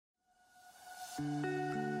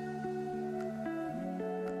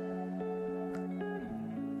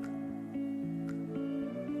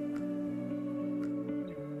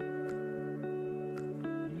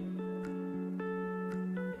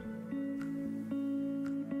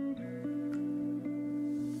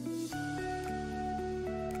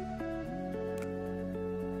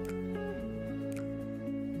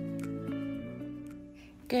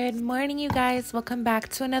Good morning, you guys. Welcome back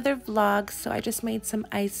to another vlog. So I just made some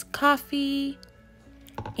iced coffee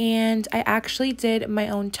and I actually did my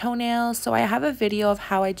own toenails. So I have a video of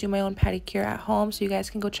how I do my own pedicure at home, so you guys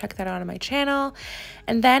can go check that out on my channel.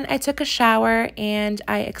 And then I took a shower and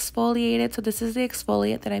I exfoliated. So this is the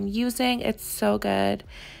exfoliant that I'm using. It's so good.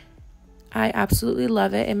 I absolutely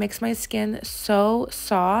love it. It makes my skin so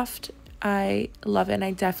soft. I love it and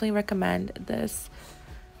I definitely recommend this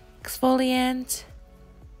exfoliant.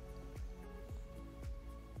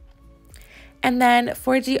 And then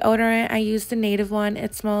for deodorant, I use the Native one.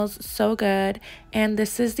 It smells so good. And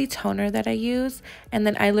this is the toner that I use. And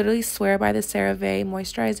then I literally swear by the CeraVe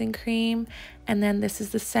moisturizing cream. And then this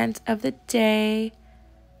is the scent of the day.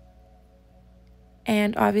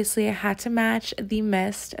 And obviously I had to match the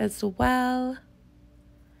mist as well.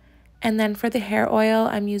 And then for the hair oil,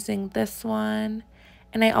 I'm using this one.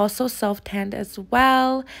 And I also self-tanned as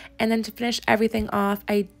well. And then to finish everything off,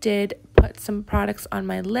 I did put some products on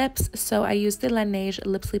my lips. So I used the Laneige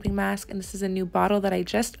lip sleeping mask, and this is a new bottle that I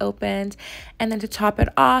just opened. And then to top it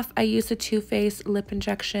off, I used the Too Faced lip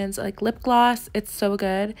injections, like lip gloss. It's so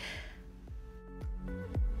good.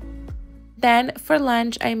 Then for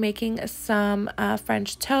lunch, I'm making some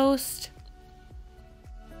French toast.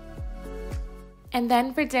 And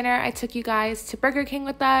then for dinner, I took you guys to Burger King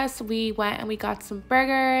with us. We went and we got some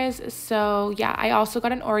burgers. So yeah, I also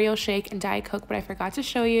got an Oreo shake and Diet Coke, but I forgot to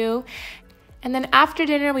show you. And then after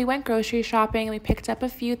dinner, we went grocery shopping and we picked up a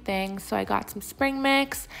few things. So I got some spring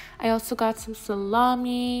mix. I also got some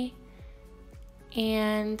salami.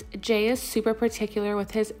 And Jay is super particular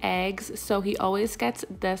with his eggs, so he always gets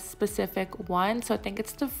this specific one. So I think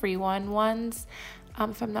it's the free ones.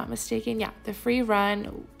 If I'm not mistaken, yeah, the free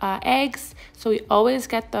run eggs. So we always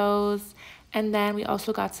get those. And then we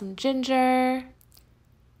also got some ginger.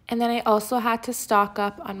 And then I also had to stock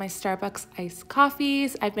up on my Starbucks iced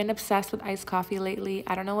coffees. I've been obsessed with iced coffee lately.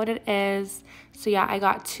 I don't know what it is. So yeah, I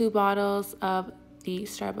got 2 bottles of the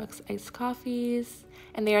Starbucks iced coffees.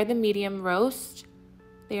 And they are the medium roast.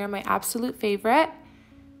 They are my absolute favorite.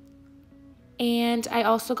 And I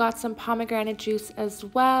also got some pomegranate juice as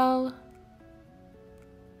well.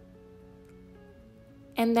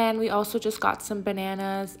 And then we also just got some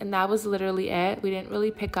bananas, and that was literally it. We didn't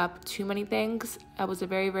really pick up too many things. That was a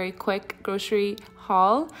very, very quick grocery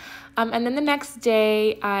haul. And then the next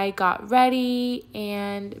day I got ready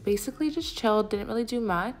and basically just chilled, didn't really do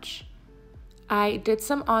much. I did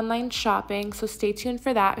some online shopping, so stay tuned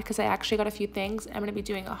for that because I actually got a few things. I'm going to be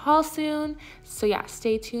doing a haul soon. So yeah,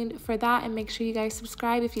 stay tuned for that and make sure you guys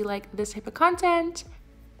subscribe if you like this type of content.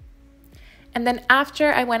 And then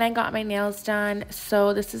after I went and got my nails done,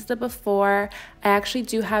 so this is the before. I actually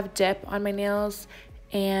do have dip on my nails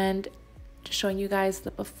and just showing you guys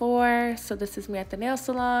the before. So this is me at the nail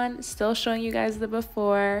salon, still showing you guys the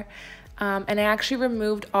before. And I actually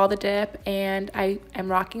removed all the dip and I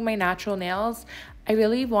am rocking my natural nails. I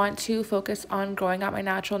really want to focus on growing out my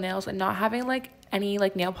natural nails and not having like any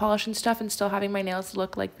like nail polish and stuff, and still having my nails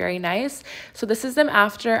look like very nice. So this is them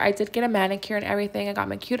after. I did get a manicure and everything. I got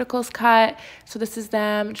my cuticles cut. So this is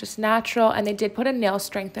them just natural, and they did put a nail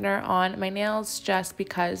strengthener on my nails just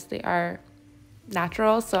because they are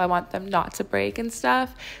natural, so I want them not to break and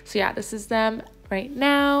stuff. So yeah, this is them right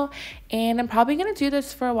now, and I'm probably gonna do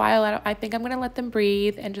this for a while. I think I'm gonna let them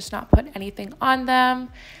breathe and just not put anything on them.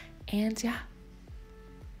 And yeah,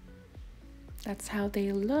 that's how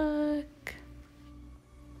they look.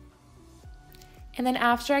 And then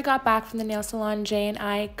after I got back from the nail salon, Jay and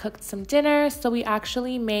I cooked some dinner. So we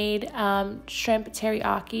actually made shrimp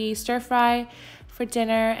teriyaki stir fry for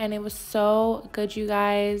dinner, and it was so good, you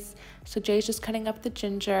guys. So Jay's just cutting up the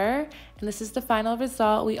ginger, and this is the final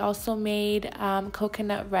result. We also made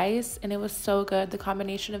coconut rice, and it was so good. The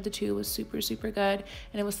combination of the two was super, super good,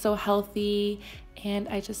 and it was so healthy, and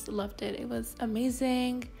I just loved it. It was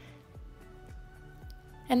amazing.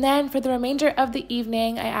 And then for the remainder of the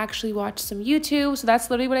evening, I actually watched some YouTube. So that's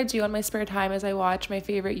literally what I do on my spare time, is I watch my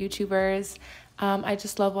favorite YouTubers. I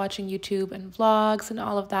just love watching YouTube and vlogs and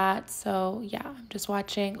all of that. So yeah, I'm just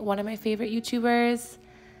watching one of my favorite YouTubers.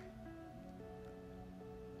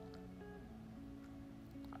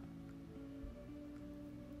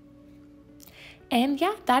 And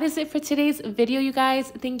yeah, that is it for today's video, you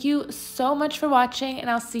guys. Thank you so much for watching, and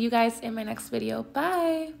I'll see you guys in my next video.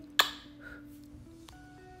 Bye.